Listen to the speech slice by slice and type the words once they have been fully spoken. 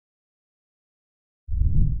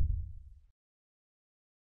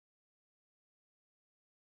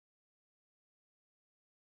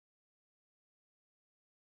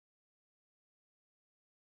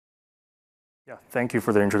Yeah, thank you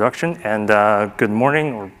for the introduction, and good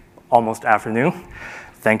morning or almost afternoon.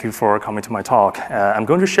 Thank you for coming to my talk. I'm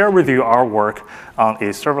going to share with you our work on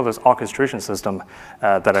a serverless orchestration system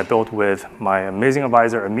that I built with my amazing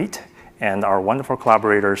advisor, Amit, and our wonderful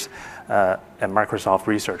collaborators at Microsoft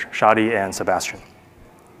Research, Shadi and Sebastian.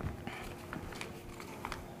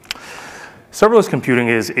 Serverless computing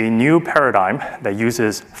is a new paradigm that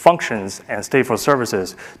uses functions and stateful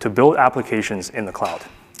services to build applications in the cloud.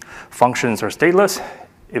 Functions are stateless,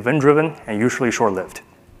 event-driven, and usually short-lived.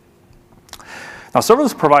 Now,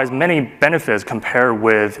 serverless provides many benefits compared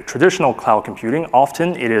with traditional cloud computing.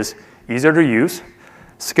 Often, it is easier to use,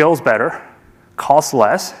 scales better, costs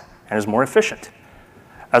less, and is more efficient.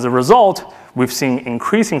 As a result, we've seen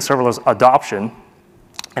increasing serverless adoption,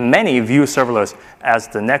 and many view serverless as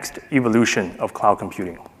the next evolution of cloud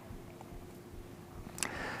computing.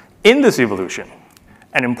 In this evolution,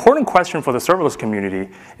 an important question for the serverless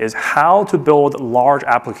community is how to build large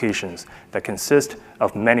applications that consist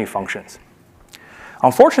of many functions.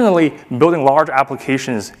 Unfortunately, building large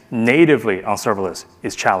applications natively on serverless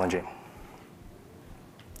is challenging.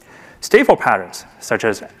 Stateful patterns, such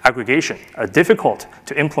as aggregation, are difficult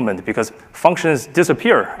to implement because functions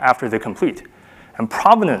disappear after they complete, and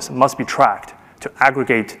provenance must be tracked to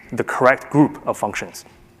aggregate the correct group of functions.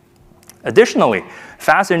 Additionally,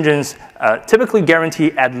 fast engines typically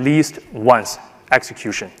guarantee at least once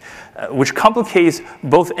execution, which complicates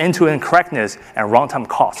both end-to-end correctness and runtime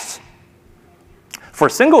costs. For a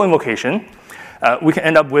single invocation, we can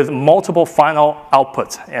end up with multiple final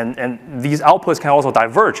outputs, and these outputs can also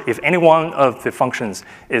diverge if any one of the functions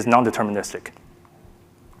is non-deterministic.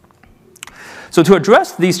 So to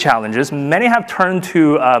address these challenges, many have turned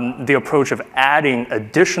to the approach of adding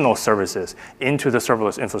additional services into the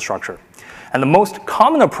serverless infrastructure. And the most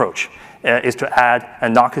common approach is to add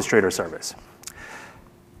an orchestrator service.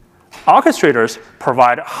 Orchestrators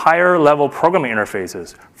provide higher-level programming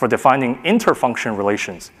interfaces for defining interfunction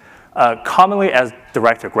relations, commonly as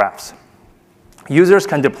directed graphs. Users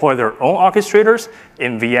can deploy their own orchestrators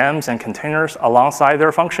in VMs and containers alongside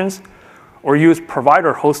their functions, or use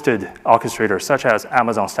provider-hosted orchestrators such as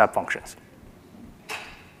Amazon Step Functions.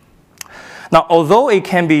 Now, although it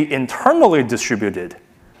can be internally distributed,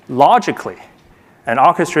 logically, an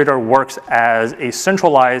orchestrator works as a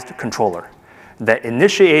centralized controller that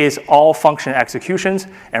initiates all function executions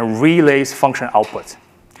and relays function outputs.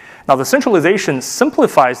 Now, the centralization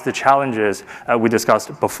simplifies the challenges we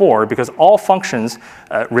discussed before because all functions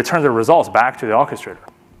return the results back to the orchestrator.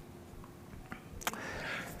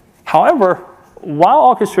 However,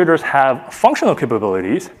 while orchestrators have functional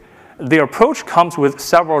capabilities, the approach comes with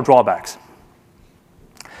several drawbacks.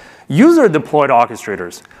 User-deployed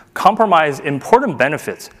orchestrators compromise important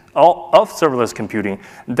benefits of serverless computing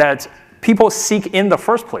that people seek in the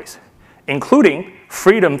first place, including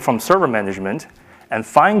freedom from server management and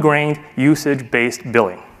fine-grained usage-based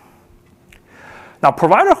billing. Now,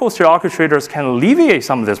 provider-hosted orchestrators can alleviate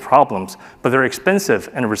some of these problems, but they're expensive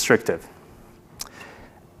and restrictive.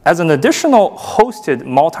 As an additional hosted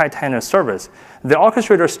multi-tenant service, the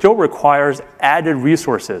orchestrator still requires added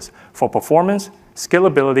resources for performance,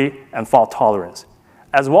 scalability, and fault tolerance,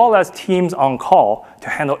 as well as teams on call to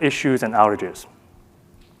handle issues and outages.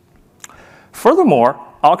 Furthermore,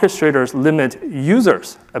 orchestrators limit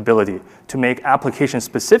users' ability to make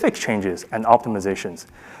application-specific changes and optimizations,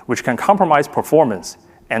 which can compromise performance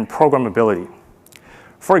and programmability.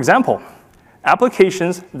 For example,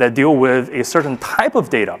 applications that deal with a certain type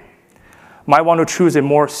of data might want to choose a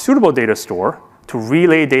more suitable data store to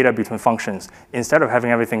relay data between functions instead of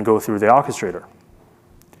having everything go through the orchestrator.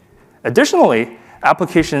 Additionally,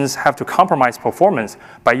 applications have to compromise performance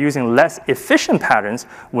by using less efficient patterns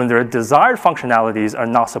when their desired functionalities are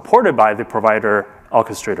not supported by the provider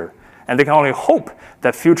orchestrator, and they can only hope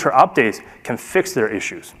that future updates can fix their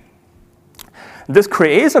issues. This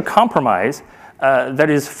creates a compromise that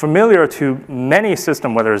is familiar to many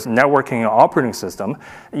systems, whether it's networking or operating system,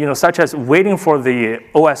 such as waiting for the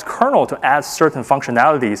OS kernel to add certain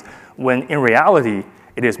functionalities when in reality,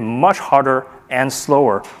 it is much harder and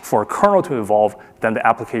slower for a kernel to evolve than the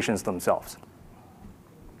applications themselves.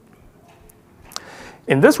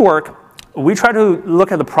 In this work, we try to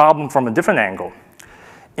look at the problem from a different angle.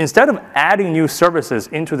 Instead of adding new services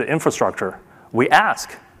into the infrastructure, we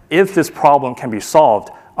ask if this problem can be solved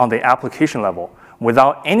on the application level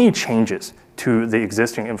without any changes to the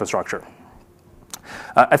existing infrastructure.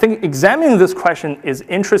 I think examining this question is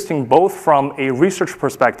interesting both from a research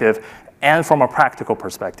perspective and from a practical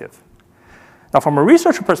perspective. Now, from a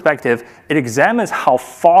researcher perspective, it examines how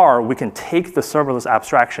far we can take the serverless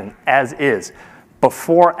abstraction as is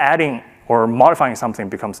before adding or modifying something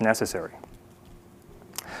becomes necessary.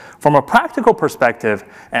 From a practical perspective,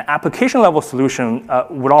 an application-level solution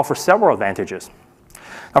would offer several advantages.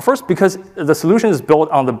 Now first, because the solution is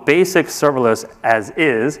built on the basic serverless as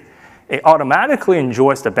is, it automatically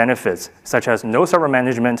enjoys the benefits such as no server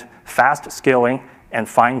management, fast scaling, and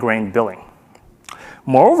fine-grained billing.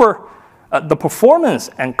 Moreover, the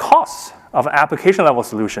performance and costs of an application-level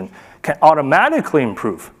solution can automatically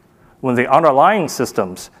improve when the underlying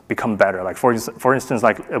systems become better. Like for instance,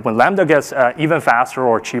 like when Lambda gets even faster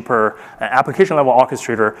or cheaper, an application-level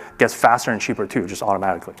orchestrator gets faster and cheaper too, just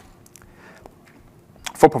automatically.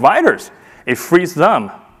 For providers, it frees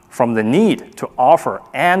them from the need to offer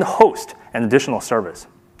and host an additional service.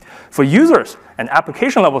 For users, an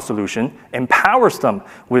application-level solution empowers them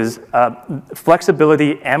with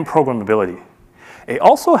flexibility and programmability. It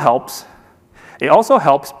also helps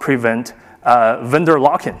prevent vendor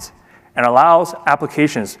lock-ins and allows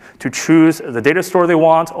applications to choose the data store they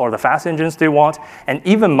want or the fast engines they want, and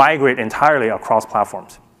even migrate entirely across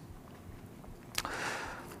platforms.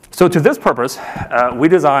 So to this purpose, we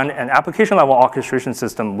designed an application-level orchestration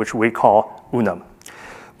system which we call Unum.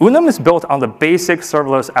 Unum is built on the basic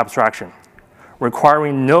serverless abstraction,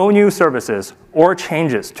 requiring no new services or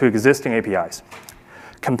changes to existing APIs.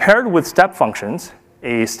 Compared with step functions,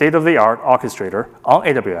 a state-of-the-art orchestrator on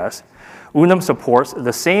AWS, Unum supports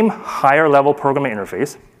the same higher-level programming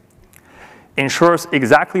interface, ensures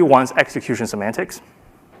exactly one's execution semantics,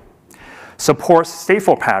 supports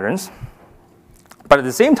stateful patterns, but at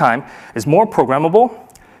the same time is more programmable,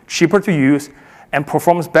 cheaper to use, and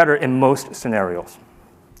performs better in most scenarios.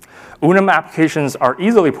 Unum applications are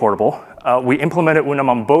easily portable. We implemented Unum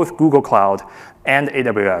on both Google Cloud and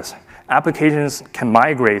AWS. Applications can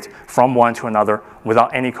migrate from one to another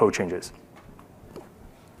without any code changes.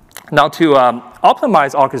 Now, to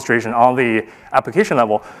optimize orchestration on the application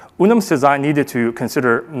level, Unum's design needed to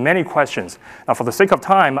consider many questions. Now, for the sake of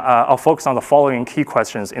time, I'll focus on the following key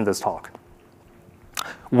questions in this talk.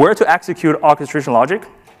 Where to execute orchestration logic,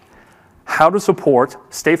 how to support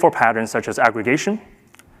stateful patterns such as aggregation,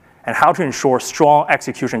 and how to ensure strong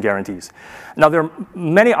execution guarantees. Now, there are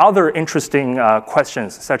many other interesting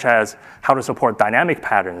questions, such as how to support dynamic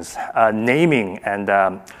patterns, naming, and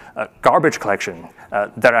garbage collection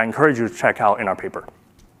that I encourage you to check out in our paper.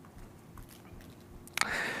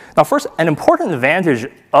 Now, first, an important advantage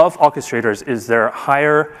of orchestrators is their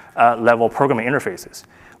higher level programming interfaces.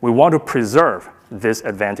 We want to preserve this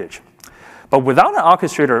advantage. But without an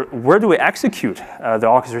orchestrator, where do we execute the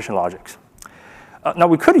orchestration logics? Now,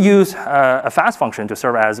 we could use a fast function to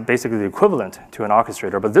serve as basically the equivalent to an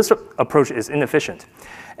orchestrator, but this approach is inefficient,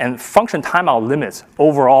 and function timeout limits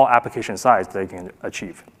overall application size they can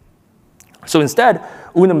achieve. So instead,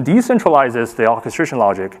 Unum decentralizes the orchestration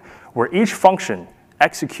logic where each function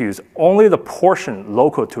executes only the portion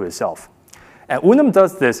local to itself. And Unum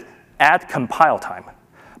does this at compile time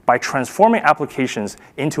by transforming applications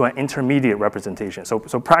into an intermediate representation. So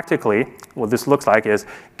practically, what this looks like is,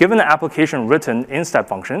 given an application written in step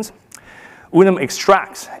functions, Unum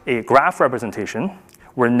extracts a graph representation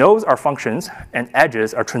where nodes are functions and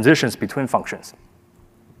edges are transitions between functions.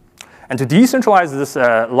 And to decentralize this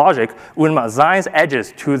logic, Unum assigns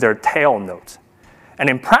edges to their tail nodes. And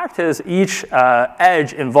in practice, each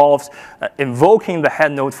edge involves invoking the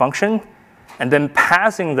head node function and then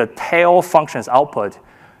passing the tail function's output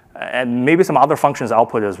and maybe some other functions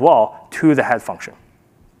output as well to the head function.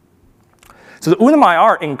 So the Unum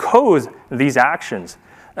IR encodes these actions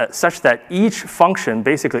such that each function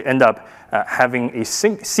basically end up having a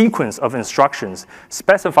sequence of instructions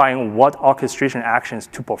specifying what orchestration actions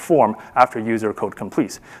to perform after user code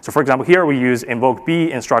completes. So for example, here we use invoke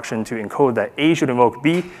B instruction to encode that A should invoke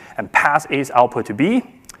B and pass A's output to B.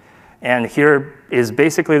 And here is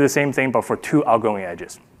basically the same thing, but for two outgoing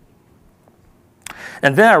edges.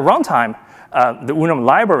 And then at runtime, the Unum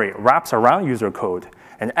library wraps around user code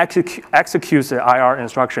and executes the IR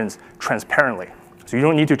instructions transparently. So you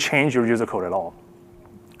don't need to change your user code at all.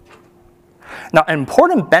 Now, an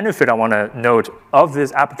important benefit I want to note of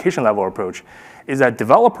this application level approach is that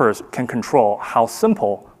developers can control how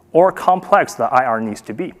simple or complex the IR needs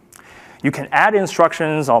to be. You can add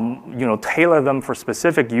instructions, tailor them for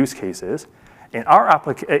specific use cases. In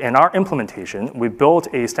our implementation, we built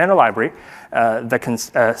a standard library that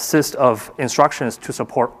consists of instructions to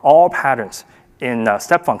support all patterns in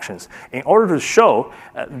step functions in order to show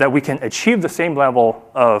that we can achieve the same level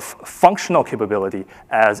of functional capability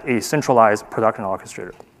as a centralized production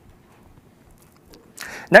orchestrator.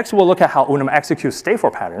 Next, we'll look at how Unum executes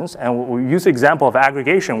stateful patterns, and we'll use the example of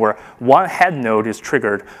aggregation where one head node is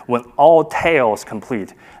triggered when all tails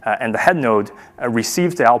complete, and the head node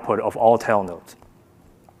receives the output of all tail nodes.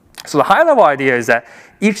 So the high-level idea is that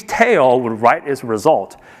each tail would write its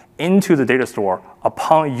result into the data store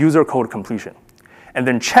upon user code completion, and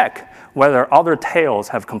then check whether other tails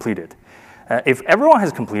have completed. If everyone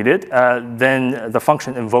has completed, then the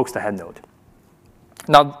function invokes the head node.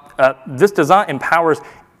 Now, this design empowers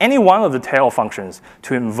any one of the tail functions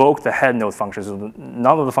to invoke the head node functions.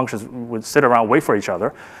 None of the functions would sit around and wait for each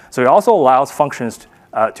other. So it also allows functions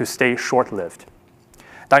to stay short-lived.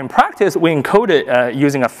 Now, in practice, we encode it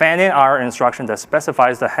using a fan-in IR instruction that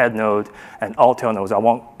specifies the head node and all tail nodes. I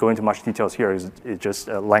won't go into much details here. It's just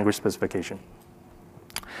a language specification.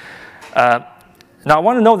 Now, I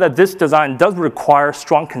want to note that this design does require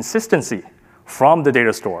strong consistency from the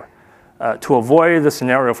data store to avoid the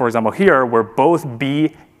scenario, for example, here, where both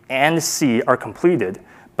B and C are completed,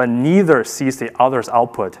 but neither sees the other's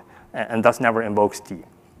output and thus never invokes D.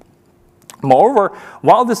 Moreover,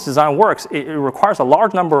 while this design works, it requires a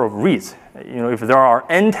large number of reads. If there are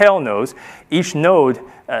n tail nodes, each node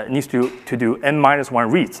needs to do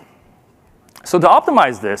n-1 reads. So to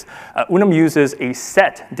optimize this, Unum uses a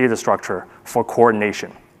set data structure for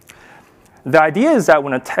coordination. The idea is that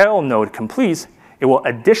when a tail node completes, it will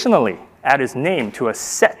additionally add its name to a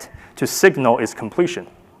set to signal its completion.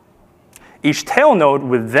 Each tail node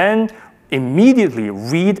would then immediately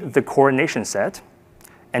read the coordination set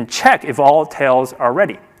and check if all tails are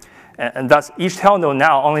ready. And thus, each tail node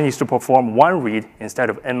now only needs to perform one read instead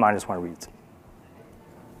of n-1 reads.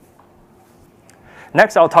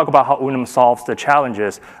 Next, I'll talk about how Unum solves the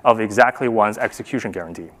challenges of exactly one's execution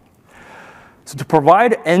guarantee. So to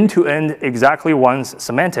provide end-to-end exactly one's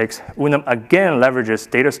semantics, Unum again leverages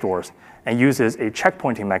data stores and uses a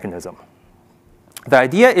checkpointing mechanism. The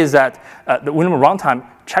idea is that the Unum runtime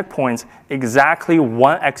checkpoints exactly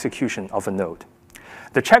one execution of a node.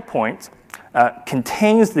 The checkpoint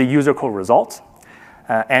contains the user code results,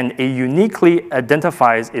 and it uniquely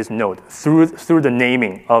identifies its node through the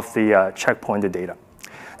naming of the checkpointed data.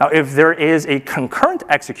 Now, if there is a concurrent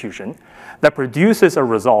execution that produces a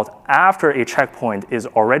result after a checkpoint is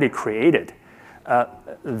already created,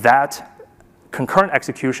 that concurrent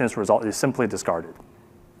execution's result is simply discarded.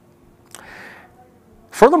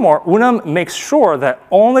 Furthermore, Unum makes sure that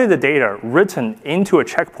only the data written into a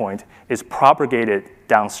checkpoint is propagated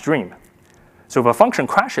downstream. So if a function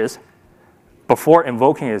crashes before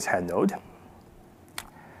invoking its head node,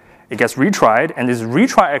 it gets retried, and this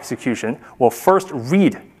retry execution will first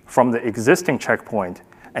read from the existing checkpoint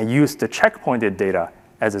and use the checkpointed data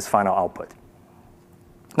as its final output.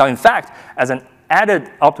 Now, in fact, as an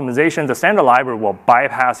added optimization, the standard library will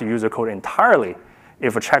bypass the user code entirely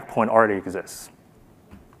if a checkpoint already exists.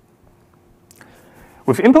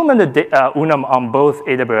 We've implemented Unum on both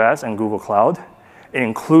AWS and Google Cloud. It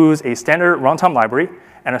includes a standard runtime library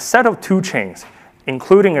and a set of toolchains,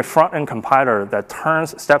 including a front-end compiler that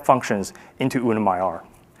turns step functions into Unum IR.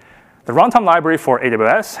 The runtime library for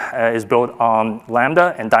AWS is built on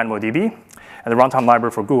Lambda and DynamoDB, and the runtime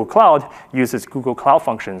library for Google Cloud uses Google Cloud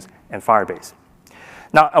Functions and Firebase.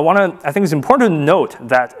 Now, I think it's important to note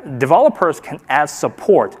that developers can add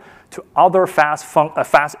support to other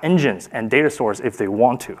fast engines and data stores if they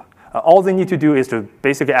want to. All they need to do is to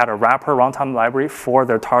basically add a wrapper runtime library for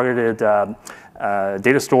their targeted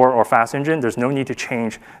data store or fast engine. There's no need to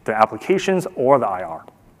change the applications or the IR.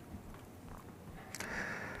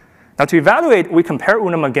 Now, to evaluate, we compare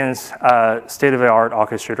Unum against state-of-the-art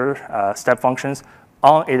orchestrator step functions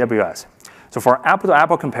on AWS. So for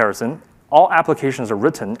apple-to-apple comparison, all applications are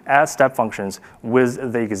written as step functions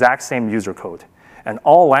with the exact same user code, and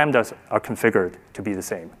all lambdas are configured to be the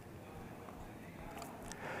same.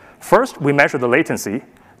 First, we measure the latency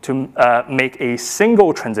to make a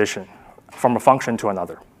single transition from a function to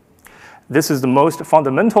another. This is the most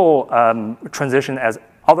fundamental transition, as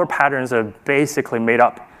other patterns are basically made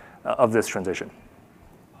up of this transition.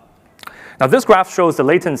 Now, this graph shows the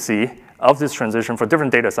latency of this transition for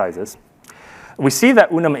different data sizes. We see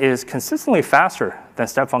that Unum is consistently faster than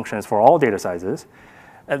step functions for all data sizes.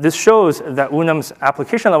 This shows that Unum's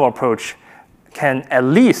application-level approach can at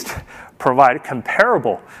least provide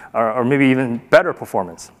comparable or maybe even better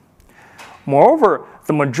performance. Moreover,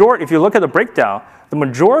 if you look at the breakdown, the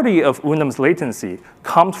majority of Unum's latency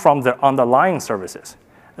comes from the underlying services.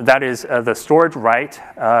 That is the storage write,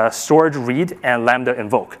 storage read, and Lambda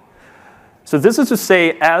invoke. So this is to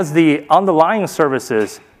say, as the underlying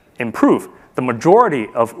services improve, the majority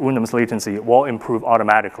of Unum's latency will improve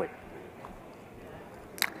automatically.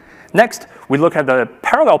 Next, we look at the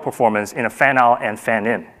parallel performance in a fan-out and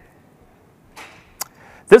fan-in.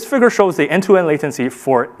 This figure shows the end-to-end latency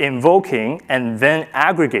for invoking and then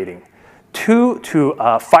aggregating 2 to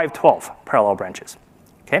 512 parallel branches.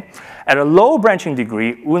 Okay? At a low branching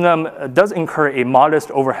degree, Unum does incur a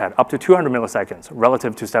modest overhead, up to 200 milliseconds,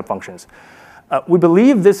 relative to step functions. We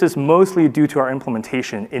believe this is mostly due to our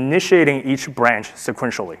implementation initiating each branch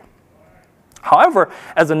sequentially. However,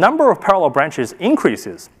 as the number of parallel branches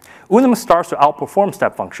increases, Unum starts to outperform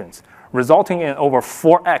step functions, resulting in over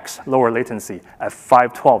 4x lower latency at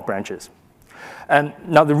 512 branches. And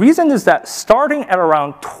now the reason is that starting at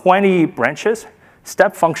around 20 branches,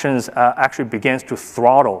 step functions actually begins to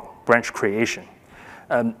throttle branch creation.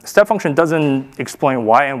 Step function doesn't explain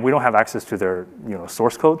why, and we don't have access to their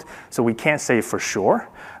source code, so we can't say for sure.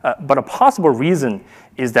 But a possible reason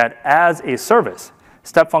is that as a service,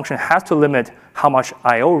 step function has to limit how much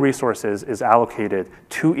I/O resources is allocated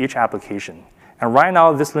to each application. And right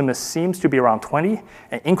now, this limit seems to be around 20,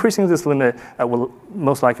 and increasing this limit will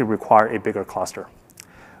most likely require a bigger cluster.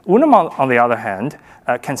 Unum, on the other hand,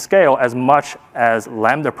 can scale as much as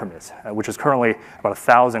Lambda permits, which is currently about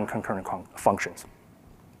 1,000 concurrent functions.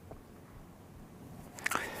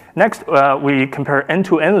 Next, we compare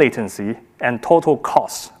end-to-end latency and total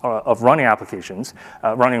costs of running applications,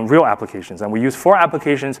 running real applications. And we use 4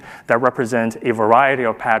 applications that represent a variety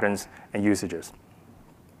of patterns and usages.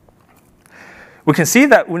 We can see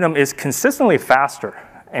that Unum is consistently faster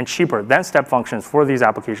and cheaper than step functions for these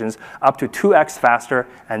applications, up to 2x faster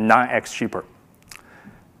and 9x cheaper.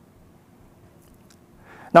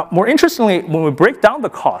 Now, more interestingly, when we break down the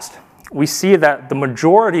cost, we see that the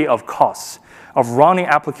majority of costs of running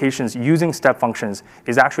applications using step functions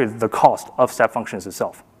is actually the cost of step functions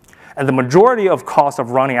itself. And the majority of costs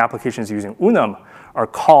of running applications using Unum are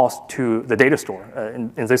costs to the data store,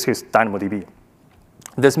 in this case, DynamoDB.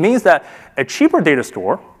 This means that a cheaper data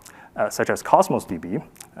store, such as Cosmos DB,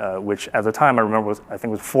 which at the time I remember I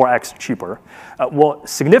think was 4x cheaper, will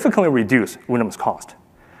significantly reduce Unum's cost.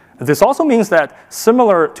 This also means that,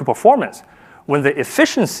 similar to performance, when the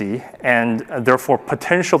efficiency and therefore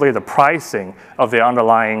potentially the pricing of the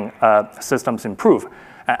underlying systems improve,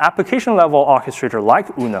 an application-level orchestrator like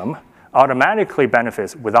Unum automatically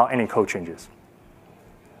benefits without any code changes.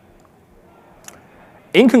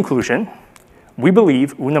 In conclusion, we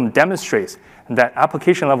believe Unum demonstrates that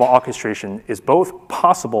application-level orchestration is both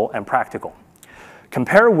possible and practical.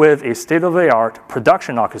 Compared with a state-of-the-art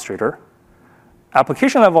production orchestrator,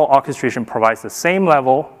 application-level orchestration provides the same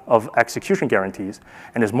level of execution guarantees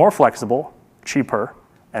and is more flexible, cheaper,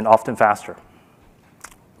 and often faster.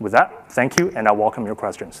 With that, thank you, and I welcome your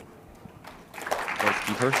questions.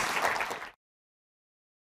 Thanks,